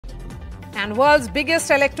And world's biggest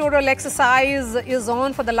electoral exercise is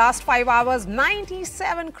on for the last 5 hours.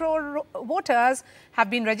 97 crore voters have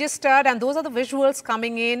been registered, and those are the visuals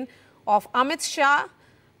coming in of Amit Shah,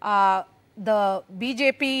 the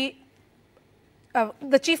BJP,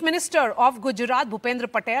 the Chief Minister of Gujarat,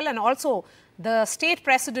 Bhupendra Patel, and also the state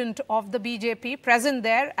president of the BJP present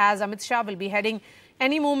there, as Amit Shah will be heading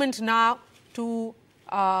any moment now to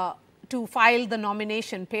file the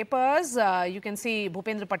nomination papers. You can see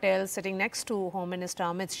Bhupendra Patel sitting next to Home Minister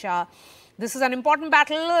Amit Shah. This is an important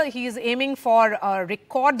battle. He is aiming for a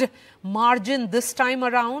record margin this time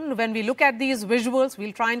around. When we look at these visuals,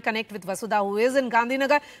 we'll try and connect with Vasudha, who is in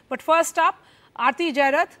Gandhinagar. But first up, Aarti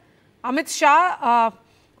Jairath, Amit Shah,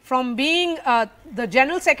 from being the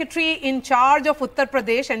General Secretary in charge of Uttar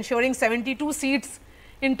Pradesh, ensuring 72 seats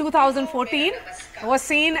in 2014, was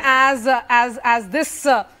seen as this,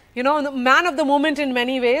 the man of the moment in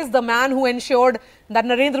many ways, the man who ensured that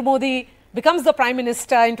Narendra Modi becomes the Prime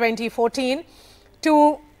Minister in 2014,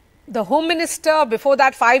 to the Home Minister before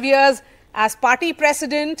that 5 years as party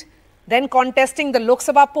president, then contesting the Lok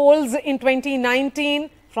Sabha polls in 2019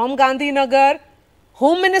 from Gandhinagar,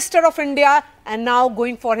 Home Minister of India, and now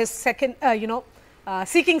going for his second,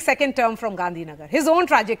 seeking second term from Gandhinagar. His own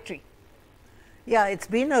trajectory. Yeah, it's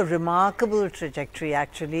been a remarkable trajectory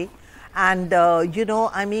actually. And,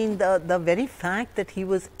 the very fact that he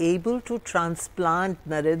was able to transplant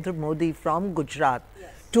Narendra Modi from Gujarat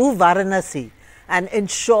to Varanasi and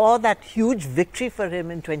ensure that huge victory for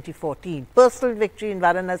him in 2014, personal victory in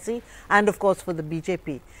Varanasi and of course for the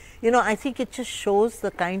BJP. I think it just shows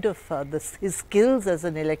the kind of his skills as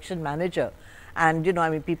an election manager. And,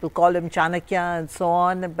 people call him Chanakya and so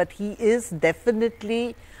on, but he is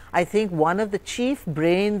definitely, I think, one of the chief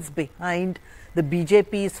brains behind the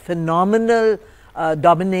BJP's phenomenal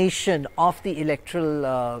domination of the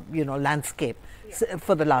electoral, landscape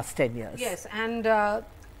for the last 10 years. Yes, and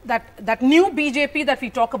that new BJP that we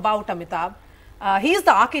talk about, Amitabh, he is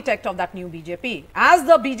the architect of that new BJP. As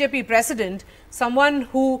the BJP president, someone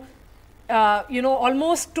who,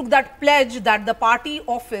 almost took that pledge that the party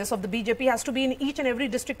office of the BJP has to be in each and every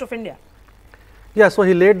district of India. Yeah, so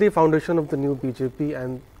he laid the foundation of the new BJP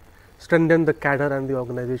and strengthened the cadre and the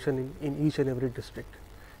organization in each and every district.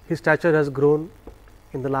 His stature has grown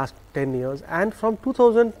in the last 10 years, and from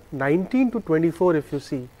 2019 to 24, if you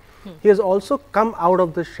see, he has also come out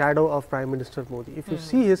of the shadow of Prime Minister Modi. If you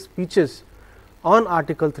see his speeches on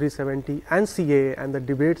Article 370 and CAA and the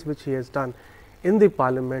debates which he has done in the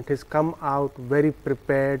parliament, he's come out very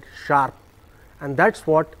prepared, sharp, and that's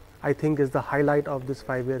what I think is the highlight of this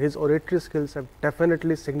 5 year. His oratory skills have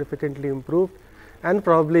definitely significantly improved, and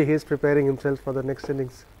probably he is preparing himself for the next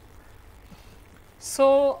innings.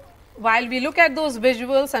 So, while we look at those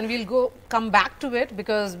visuals, and we'll come back to it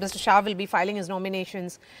because Mr. Shah will be filing his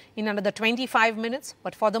nominations in another 25 minutes.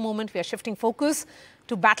 But for the moment, we are shifting focus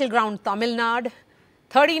to battleground Tamil Nadu.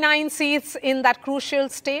 39 seats in that crucial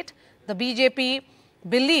state. The BJP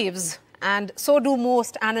believes, and so do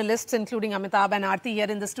most analysts, including Amitabh and Aarti here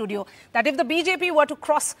in the studio, that if the BJP were to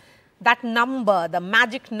cross that number, the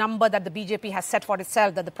magic number that the BJP has set for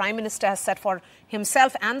itself, that the Prime Minister has set for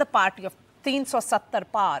himself and the party of 370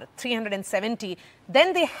 par, 370,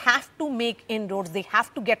 then they have to make inroads. They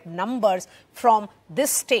have to get numbers from this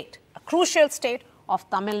state, a crucial state of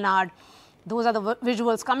Tamil Nadu. Those are the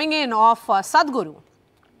visuals coming in of Sadhguru,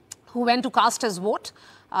 who went to cast his vote.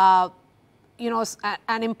 An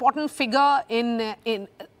important figure in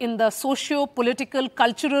the socio-political,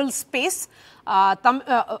 cultural space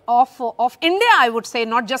of India, I would say,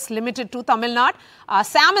 not just limited to Tamil Nadu.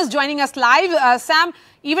 Sam is joining us live. Sam,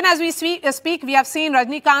 even as we speak, we have seen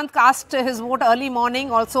Rajnikant cast his vote early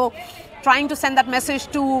morning, also trying to send that message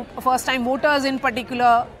to first-time voters in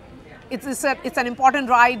particular. It's an important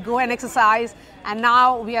ride, go and exercise. And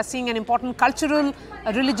now we are seeing an important cultural,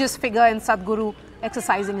 religious figure in Sadhguru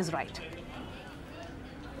exercising his right.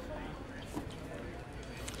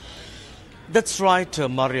 That's right,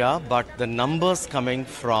 Maria, but the numbers coming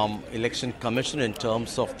from Election Commission in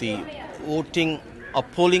terms of the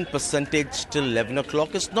polling percentage till 11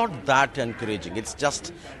 o'clock is not that encouraging. It's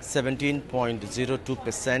just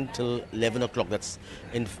 17.02% till 11 o'clock. That's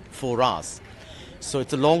in 4 hours. So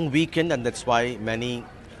it's a long weekend, and that's why many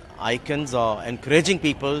icons are encouraging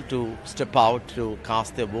people to step out to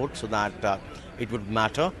cast their vote so that it would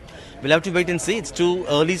matter. We'll have to wait and see. It's too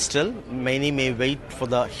early still. Many may wait for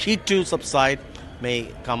the heat to subside,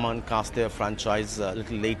 may come and cast their franchise a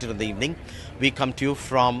little later in the evening. We come to you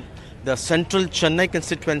from the central Chennai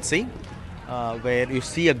constituency, where you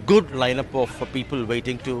see a good lineup of people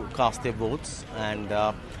waiting to cast their votes. And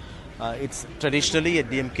It's traditionally a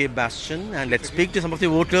DMK bastion, and let's speak to some of the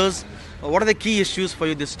voters. What are the key issues for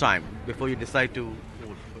you this time before you decide to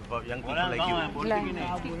vote for young people like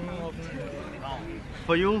you?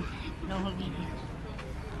 For you?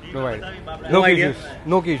 No idea. No idea? Issues.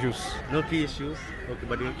 No key issues. No key issues? Okay,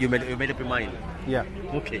 but you made up your mind. Yeah.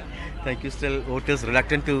 Okay. Thank you. Still voters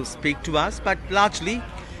reluctant to speak to us, but largely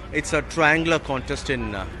it's a triangular contest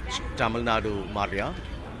in Tamil Nadu, Maria,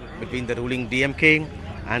 between the ruling DMK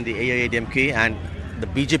and the AIADMK and the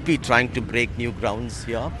BJP trying to break new grounds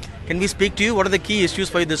here. Can we speak to you? What are the key issues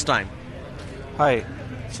for you this time? Hi.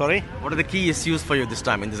 Sorry? What are the key issues for you this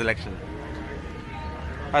time in this election?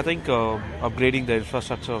 I think upgrading the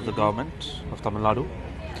infrastructure of the government of Tamil Nadu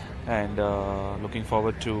and looking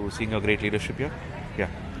forward to seeing a great leadership here. Yeah.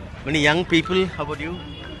 Many young people, how about you?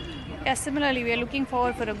 Yeah, similarly, we are looking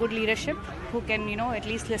forward for a good leadership who can, at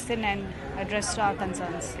least listen and address our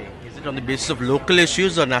concerns. Okay. Is it on the basis of local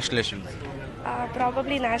issues or national issues?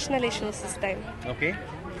 Probably national issues this time. Okay.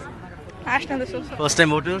 National issues. First time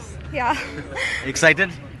voters? Yeah, Excited?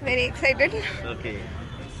 very excited. Okay.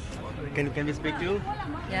 Can we speak to you?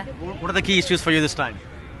 Yeah. What are the key issues for you this time?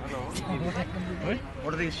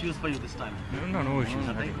 What are the issues for you this time? No issues.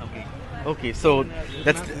 Nothing? Okay. Okay, so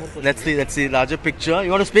let's see larger picture.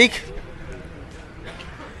 You want to speak?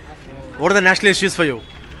 What are the national issues for you?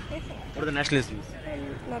 What are the national issues?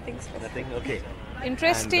 Nothing specific. Nothing. Okay.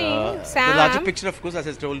 Interesting, And, Sam. the larger picture, of course, as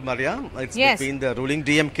I told Maria, it's Yes. between the ruling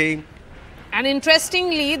DMK. And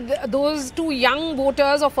interestingly, those two young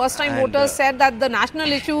voters or first-time And, voters said that the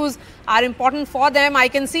national issues are important for them. I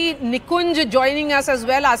can see Nikunj joining us as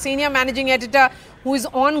well, our senior managing editor, who is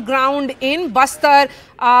on ground in Bastar.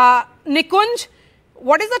 Nikunj,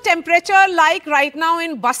 what is the temperature like right now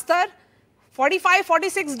in Bastar? 45,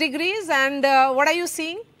 46 degrees, and what are you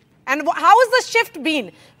seeing? And how has the shift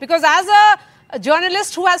been? Because as a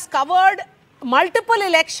journalist who has covered multiple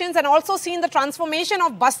elections and also seen the transformation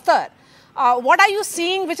of Bastar, what are you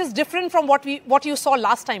seeing which is different from what you saw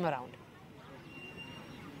last time around?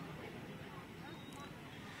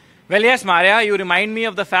 Well, yes, Maria, you remind me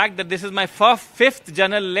of the fact that this is my fifth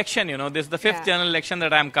general election. This is the fifth general election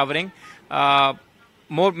that I am covering.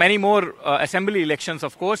 Many more assembly elections,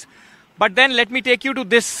 of course. But then let me take you to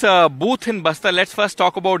this booth in Bastar. Let's first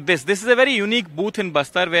talk about this. This is a very unique booth in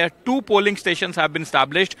Bastar where 2 polling stations have been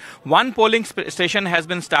established. One polling station has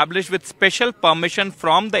been established with special permission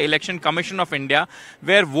from the Election Commission of India,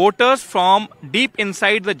 where voters from deep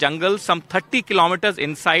inside the jungle, some 30 kilometers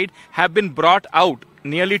inside, have been brought out.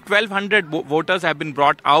 Nearly 1,200 voters have been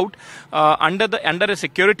brought out under a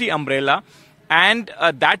security umbrella. And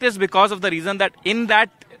that is because of the reason that in that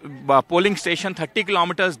polling station 30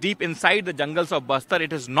 kilometers deep inside the jungles of Bastar,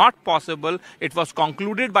 it is not possible. It was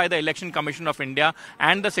concluded by the Election Commission of India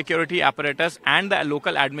and the security apparatus and the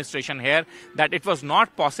local administration here that it was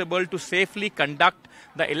not possible to safely conduct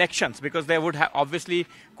the elections because there would obviously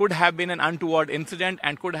could have been an untoward incident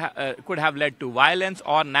and could have led to violence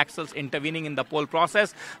or Naxals intervening in the poll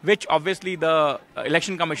process, which obviously the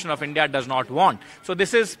Election Commission of India does not want. So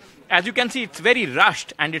this is, as you can see, it's very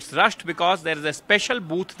rushed, and it's rushed because there is a special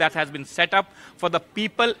booth that has been set up for the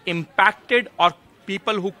people impacted or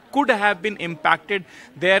people who could have been impacted.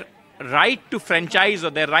 Their right to franchise or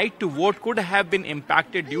their right to vote could have been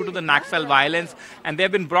impacted due to the Naxal violence, and they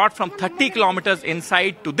have been brought from 30 kilometers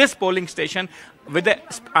inside to this polling station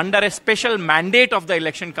under a special mandate of the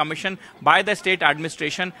Election Commission by the state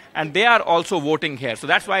administration, and they are also voting here. So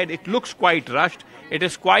that's why it looks quite rushed. It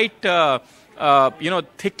is quite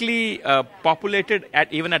thickly populated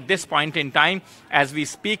even at this point in time as we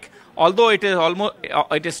speak. Although it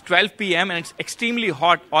is 12 p.m. and it's extremely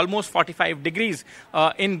hot, almost 45 degrees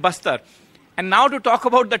in Bastar. And now to talk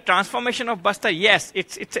about the transformation of Bastar, yes,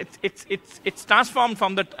 it's transformed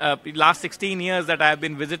from the last 16 years that I have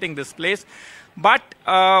been visiting this place. But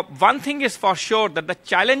one thing is for sure that the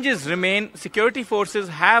challenges remain. Security forces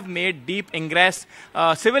have made deep ingress.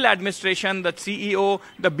 Civil administration, the CEO,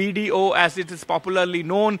 the BDO as it is popularly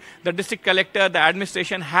known, the district collector, the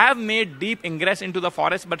administration have made deep ingress into the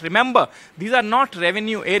forest. But remember, these are not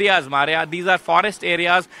revenue areas, Maria. These are forest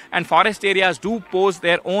areas, and forest areas do pose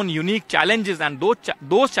their own unique challenges. And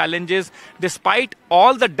those challenges, despite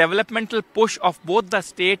all the developmental push of both the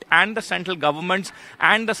state and the central governments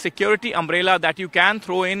and the security umbrella that you can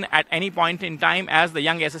throw in at any point in time, as the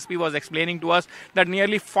young SSP was explaining to us, that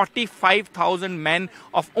nearly 45,000 men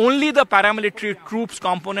of only the paramilitary troops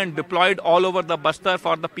component deployed all over the Bastar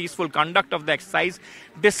for the peaceful conduct of the exercise.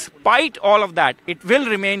 Despite all of that, it will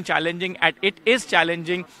remain challenging, and it is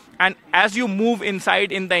challenging. And as you move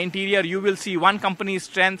inside in the interior, you will see one company's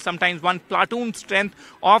strength, sometimes one platoon strength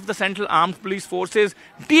of the Central Armed Police Forces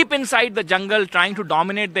deep inside the jungle, trying to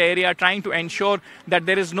dominate the area, trying to ensure that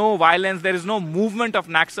there is no violence, there is no movement of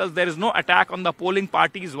Naxals, there is no attack on the polling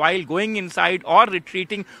parties while going inside or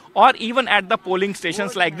retreating, or even at the polling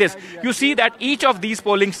stations like this. You see that each of these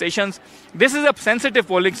polling stations, this is a sensitive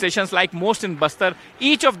polling stations like most in Bastar,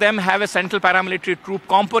 each of them have a central paramilitary troop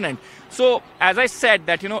component. So, as I said,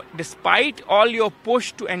 that, despite all your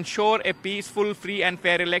push to ensure a peaceful, free and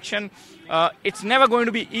fair election, it's never going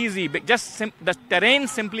to be easy. But just the terrain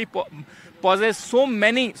simply poses so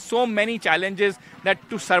many challenges that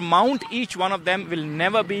to surmount each one of them will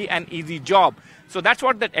never be an easy job. So that's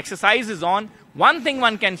what that exercise is on. One thing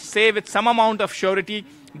one can say with some amount of surety,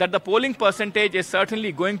 that the polling percentage is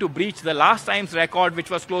certainly going to breach the last time's record, which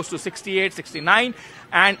was close to 68, 69.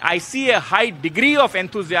 And I see a high degree of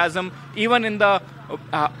enthusiasm even in the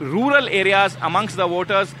rural areas amongst the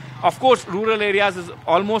voters. Of course, rural areas is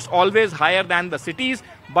almost always higher than the cities,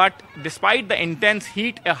 but despite the intense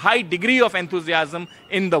heat, a high degree of enthusiasm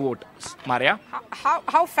in the voters. Maria?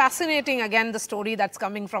 How fascinating, again, the story that's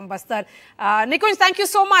coming from Bastar. Nikunj, thank you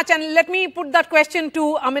so much. And let me put that question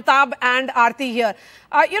to Amitabh and Aarti here.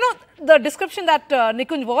 The description that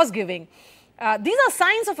Nikunj was giving, these are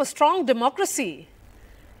signs of a strong democracy.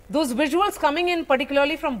 Those visuals coming in,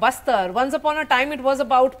 particularly from Bastar, once upon a time it was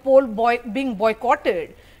about being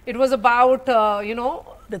boycotted. It was about,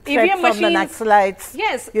 the threat EVM from machines. the Naxalites.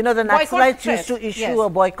 Yes. The Naxalites used to issue a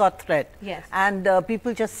boycott threat. Yes. And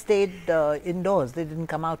people just stayed indoors. They didn't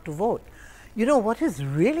come out to vote. What is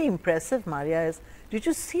really impressive, Maria, is did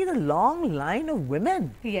you see the long line of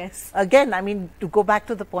women? Yes. Again, I mean, to go back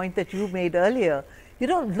to the point that you made earlier,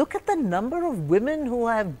 look at the number of women who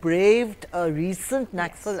have braved a recent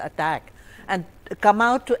Naxal attack and come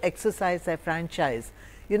out to exercise their franchise.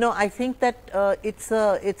 I think that it's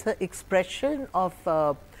an expression of,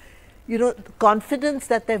 confidence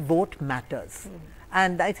that their vote matters.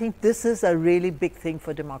 And I think this is a really big thing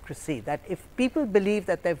for democracy, that if people believe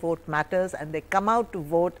that their vote matters and they come out to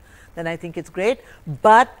vote, then I think it's great.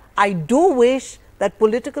 But I do wish that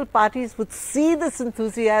political parties would see this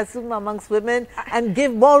enthusiasm amongst women and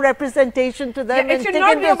give more representation to them. It should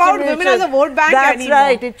not be about women as a vote bank anymore. That's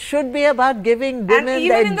right. It should be about giving women and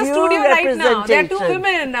even in the studio right now, there are 2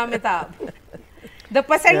 women, Amitabh. The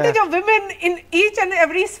percentage of women in each and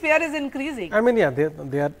every sphere is increasing. I mean, they are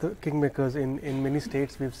the kingmakers in many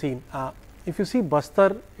states we've seen. If you see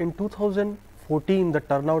Bastar, in 2014, the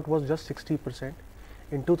turnout was just 60%.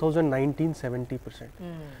 In 2019, 70%.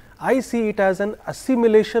 I see it as an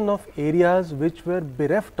assimilation of areas which were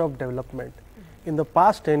bereft of development. In the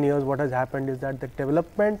past 10 years, what has happened is that the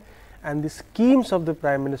development and the schemes of the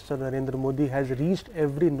Prime Minister Narendra Modi has reached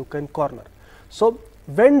every nook and corner. So,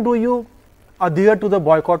 when do you adhere to the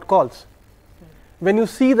boycott calls? When you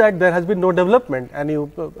see that there has been no development and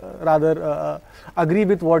you rather agree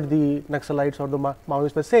with what the Naxalites or the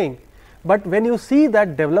Maoists were saying. But when you see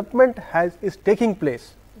that development is taking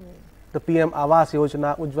place, the PM Awas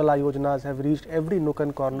Yojana, Ujjwala Yojanas have reached every nook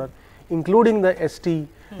and corner, including the ST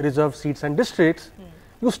reserved seats and districts,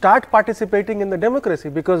 you start participating in the democracy,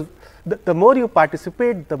 because the more you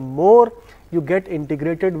participate, the more you get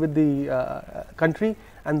integrated with the country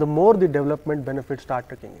and the more the development benefits start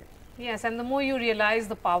taking in. Yes, and the more you realize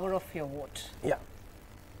the power of your vote. Yeah.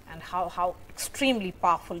 And how extremely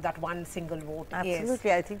powerful that one single vote is.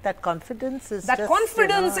 Absolutely, I think that confidence is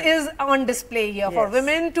is on display here for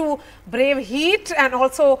women to brave heat, and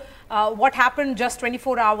also what happened just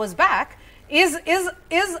 24 hours back is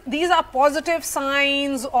these are positive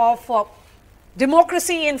signs of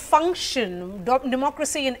democracy in function,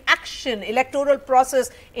 democracy in action, electoral process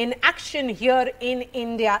in action here in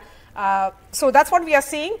India. So that's what we are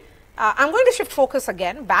seeing. I'm going to shift focus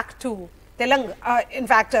again back to Tamil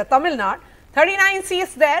Nadu, 39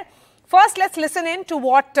 seats there. First, let's listen in to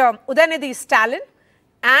what Udayanidhi Stalin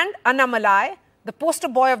and Annamalai, the poster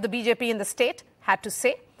boy of the BJP in the state, had to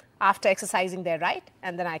say after exercising their right,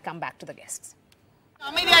 and then I come back to the guests.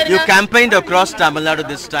 You campaigned across Tamil Nadu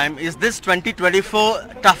this time. Is this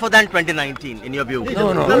 2024 tougher than 2019 in your view?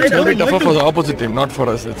 No, it's very tougher for the opposite team, not for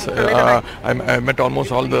us. It's I met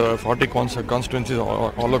almost all the 40 constituencies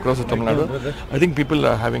all across Tamil Nadu. I think people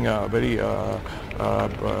are having a very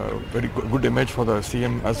good image for the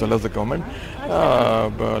CM as well as the government.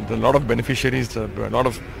 A lot of beneficiaries, a lot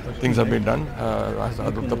of things have been done.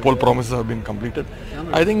 The poll promises have been completed.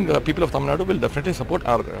 I think the people of Tamil Nadu will definitely support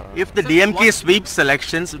our... If the DMK sweeps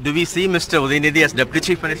elections, do we see Mr. Udayanidhi as Deputy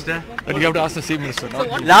Chief Minister? But you have to ask the Chief Minister.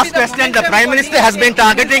 Last question, the Prime Minister has been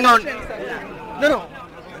targeting on... No.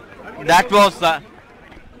 That was...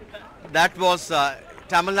 That was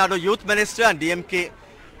Tamil Nadu Youth Minister and DMK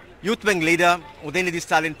Youth Wing Leader Udayanidhi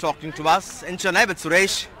Stalin talking to us in Chennai with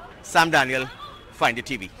Suresh, Sam Daniel, for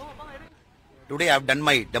NDTV. Today I have done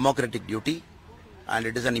my democratic duty, and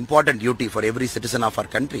it is an important duty for every citizen of our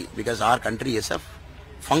country, because our country is a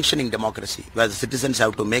functioning democracy where the citizens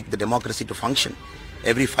have to make the democracy to function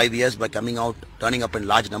every 5 years by coming out, turning up in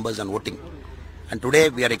large numbers and voting. And today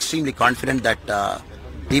we are extremely confident that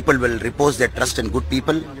people will repose their trust in good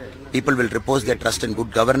people, people will repose their trust in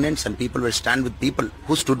good governance, and people will stand with people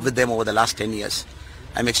who stood with them over the last 10 years.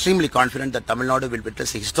 I am extremely confident that Tamil Nadu will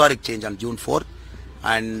witness a historic change on June 4,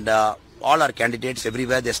 and all our candidates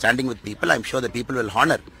everywhere, they are standing with people. I am sure the people will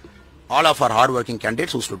honor all of our hard-working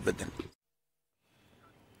candidates who stood with them.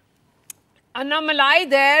 Annamalai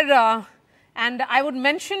there, and I would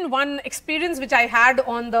mention one experience which I had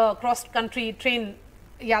on the cross-country train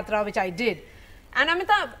yatra which I did. And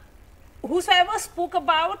Amitabh, whosoever spoke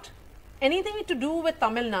about anything to do with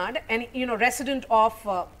Tamil Nadu, and resident of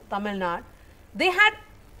Tamil Nadu, they had,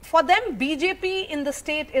 for them, BJP in the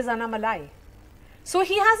state is Annamalai. So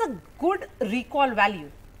he has a good recall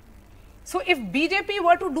value. So if BJP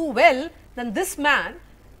were to do well, then this man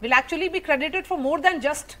will actually be credited for more than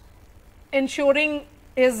just ensuring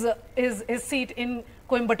his seat in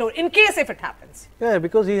Coimbatore, in case if it happens. Yeah,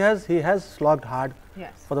 because he has slogged hard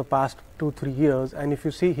for the past 2-3 years, and if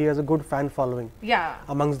you see, he has a good fan following. Yeah.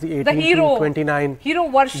 Amongst the 18 to 29 hero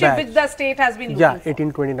worship batch. which the state has been looking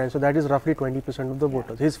 1829. So that is roughly 20% of the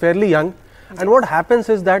voters. He is fairly young, and what happens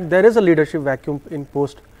is that there is a leadership vacuum in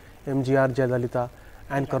post MGR, Jayalalitha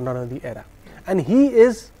and Karunanidhi era, and he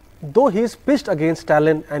is, though he is pitched against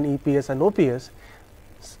Stalin and EPS and OPS,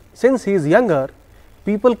 since he is younger,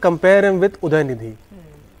 people compare him with Udayanidhi,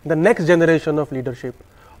 the next generation of leadership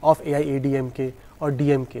of AIADMK or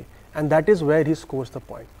DMK, and that is where he scores the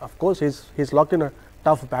point. Of course, he's locked in a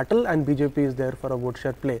tough battle, and BJP is there for a vote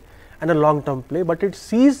share play and a long term play, but it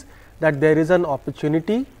sees that there is an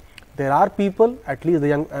opportunity. There are people, at least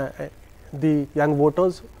the young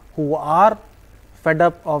voters, who are fed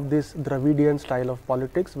up of this Dravidian style of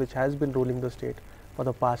politics which has been ruling the state for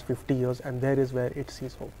the past 50 years, and there is where it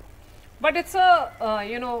sees hope. But it's a,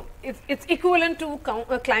 it's equivalent to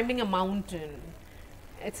climbing a mountain.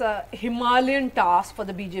 It's a Himalayan task for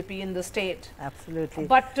the BJP in the state. Absolutely.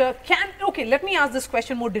 But okay, let me ask this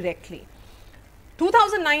question more directly.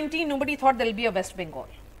 2019, nobody thought there will be a West Bengal,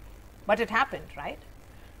 but it happened, right?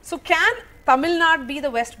 So can Tamil Nadu be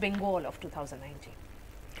the West Bengal of 2019?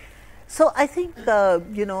 So I think,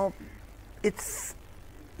 it's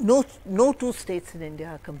no two states in India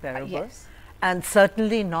are comparable. Yes. And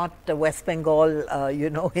certainly not West Bengal,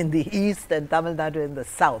 in the east and Tamil Nadu in the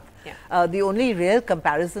south. Yeah. The only real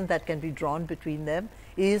comparison that can be drawn between them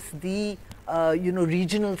is the,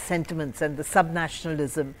 regional sentiments and the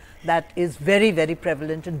subnationalism that is very, very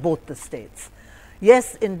prevalent in both the states.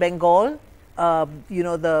 Yes, in Bengal, the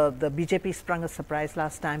BJP sprung a surprise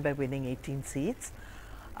last time by winning 18 seats.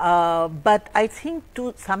 But I think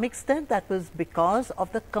to some extent that was because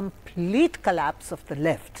of the complete collapse of the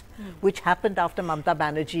left, which happened after Mamata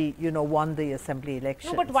Banerjee, won the assembly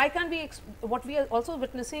elections. No, but why can't we, what we are also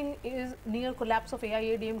witnessing is near collapse of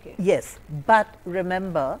AIADMK. Yes, but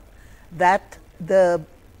remember that in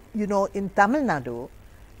Tamil Nadu,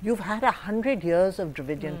 you've had 100 years of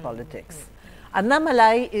Dravidian politics.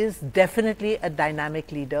 Annamalai is definitely a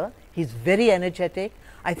dynamic leader. He's very energetic.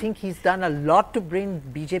 I think he's done a lot to bring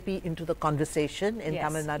BJP into the conversation in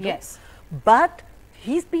Tamil Nadu. Yes. But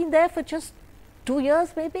he's been there for just 2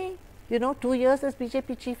 years maybe, 2 years as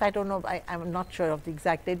BJP chief. I don't know, I'm not sure of the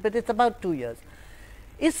exact date, but it's about 2 years.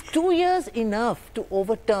 Is 2 years enough to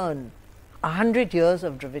overturn 100 years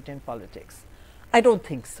of Dravidian politics? I don't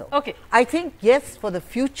think so. Okay. I think, yes, for the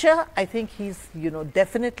future, I think he's,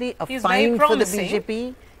 definitely a find for the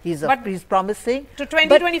BJP. He's promising. To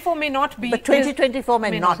 2024 may not be. But 2024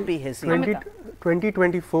 may not be his year.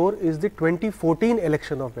 2024 is the 2014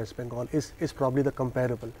 election of West Bengal, is probably the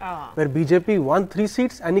comparable, where BJP won 3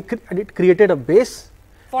 seats and it created a base,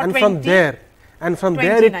 and from there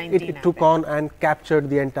it took on and captured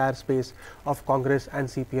the entire space of Congress and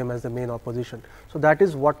CPM as the main opposition. So that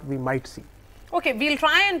is what we might see. Okay, we'll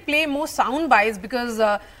try and play more sound bites, because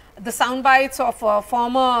the sound bites of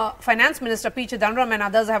former Finance Minister P. Chidambaram and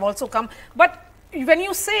others have also come. But when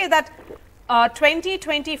you say that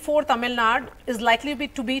 2024 Tamil Nadu is likely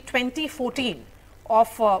to be 2014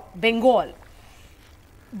 of Bengal,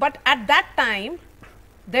 but at that time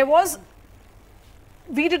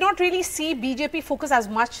we did not really see BJP focus as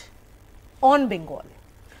much on Bengal.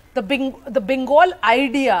 The Bengal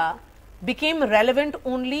idea became relevant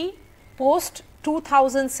only post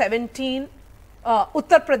 2017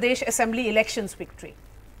 Uttar Pradesh Assembly elections victory.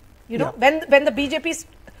 You know, when the BJP,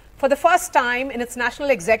 for the first time in its national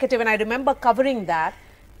executive, and I remember covering that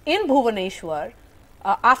in Bhubaneswar,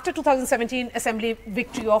 after 2017 Assembly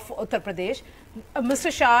victory of Uttar Pradesh,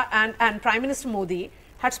 Mr. Shah and Prime Minister Modi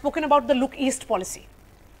had spoken about the look east policy,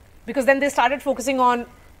 because then they started focusing on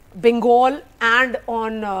Bengal and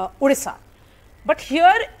on Odisha. But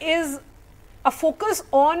here is a focus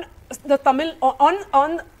on the Tamil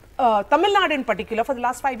Nadu in particular for the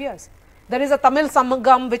last 5 years. There is a Tamil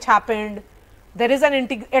Samagam which happened. There is an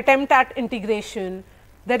attempt at integration.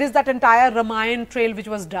 There is that entire Ramayan trail which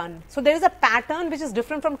was done. So there is a pattern which is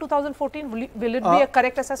different from 2014. Will it be a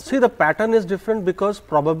correct assessment? See, the pattern is different because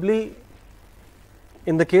probably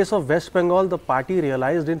in the case of West Bengal, the party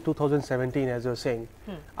realized in 2017, as you are saying,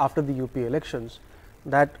 after the UP elections,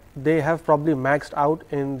 that they have probably maxed out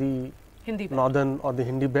in the northern or the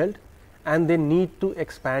Hindi belt, and they need to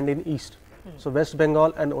expand in east. So West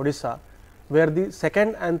Bengal and Odisha were the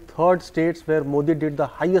second and third states where Modi did the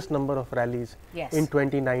highest number of rallies in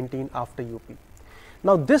 2019 after UP.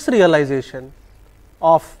 Now this realization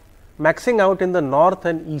of maxing out in the north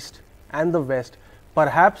and east and the west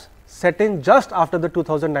perhaps set in just after the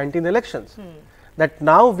 2019 elections, that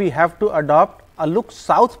now we have to adopt a look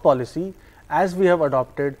south policy as we have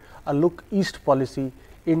adopted a look east policy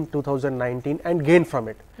in 2019 and gain from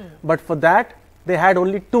it. But for that they had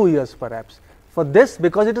only 2 years perhaps. For this,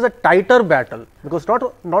 because it is a tighter battle, because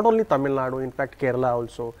not only Tamil Nadu, in fact Kerala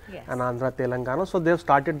also, and Andhra, Telangana, so they have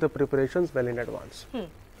started the preparations well in advance.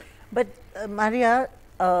 But Maria,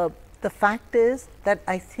 the fact is that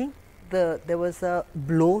I think there was a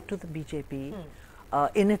blow to the BJP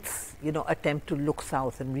in its attempt to look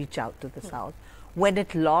south and reach out to the south when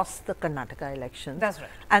it lost the Karnataka elections. That's right.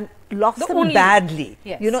 And lost them badly.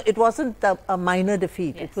 Yes. It wasn't a minor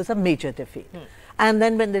defeat, it was a major defeat. And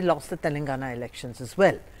then when they lost the Telangana elections as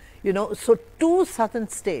well, so 2 southern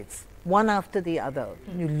states, one after the other,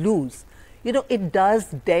 you lose, it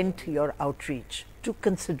does dent your outreach too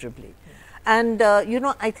considerably. And,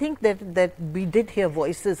 I think that we did hear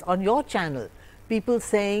voices on your channel, people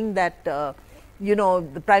saying that, the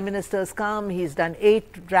Prime Minister has come, he's done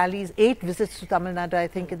 8 rallies, 8 visits to Tamil Nadu, I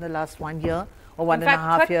think in the last 1 year or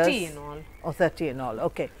 1.5 years. 30 in all. Or 30 in all,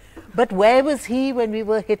 okay. But where was he when we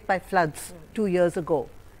were hit by floods 2 years ago,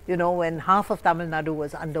 when half of Tamil Nadu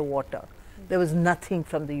was underwater? There was nothing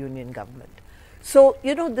from the union government. So,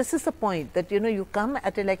 this is the point that, you come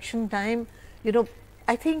at election time,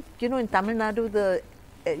 I think, in Tamil Nadu, the,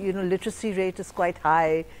 literacy rate is quite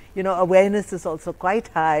high, awareness is also quite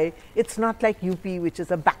high. It's not like UP, which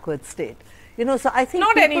is a backward state. So I think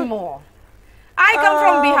not anymore. I come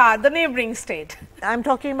from Bihar, the neighboring state. I'm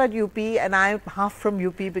talking about UP, and I'm half from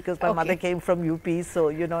UP because my mother came from UP, so,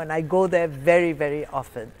 and I go there very, very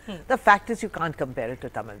often. The fact is you can't compare it to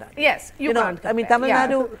Tamil Nadu. Yes, you can't compare. I mean, Tamil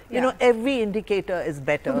Nadu, every indicator is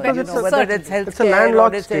better, whether it's healthcare, it's a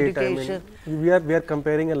landlocked or it's state, education. I mean, we are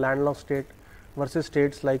comparing a landlocked state versus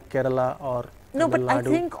states like Kerala or No, but I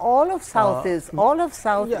think all of South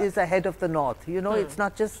is ahead of the North. It's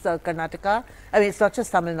not just Karnataka. I mean, it's not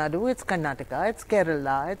just Tamil Nadu. It's Karnataka. It's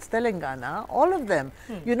Kerala. It's Telangana. All of them.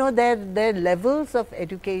 Their levels of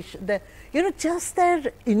education. Just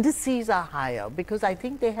their indices are higher because I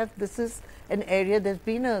think they have. This is an area. There's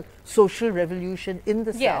been a social revolution in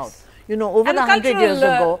the South. Over 100 years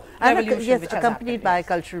ago, accompanied by a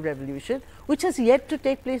cultural revolution, which has yet to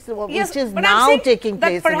take place, which is now taking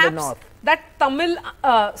place in the North. That Tamil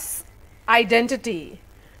identity,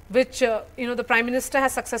 which the Prime Minister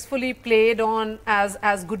has successfully played on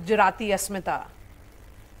as Gujarati Asmita,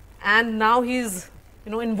 and now he's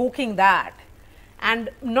invoking that and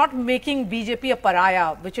not making BJP a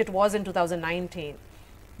pariah, which it was in 2019.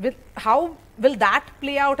 How will that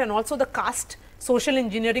play out, and also the caste social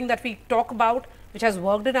engineering that we talk about, which has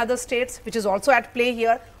worked in other states, which is also at play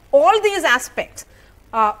here. All these aspects,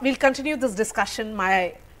 we'll continue this discussion.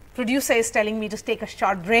 My producer is telling me to take a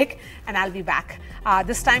short break and I'll be back.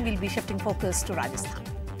 This time we'll be shifting focus to Rajasthan.